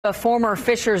A former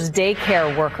Fishers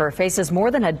daycare worker faces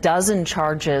more than a dozen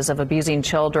charges of abusing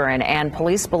children, and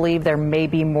police believe there may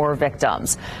be more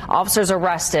victims. Officers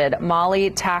arrested Molly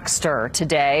Taxter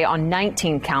today on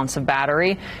 19 counts of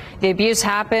battery. The abuse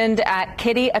happened at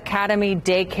Kitty Academy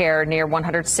Daycare near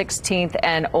 116th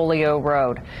and Oleo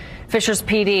Road. Fishers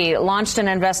PD launched an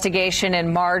investigation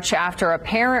in March after a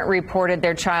parent reported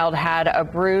their child had a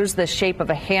bruise the shape of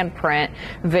a handprint.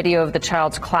 Video of the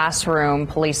child's classroom,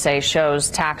 police say, shows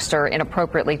Taxter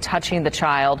inappropriately touching the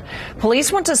child.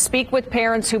 Police want to speak with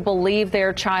parents who believe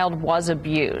their child was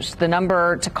abused. The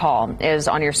number to call is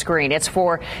on your screen. It's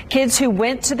for kids who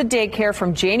went to the daycare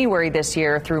from January this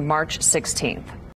year through March 16th.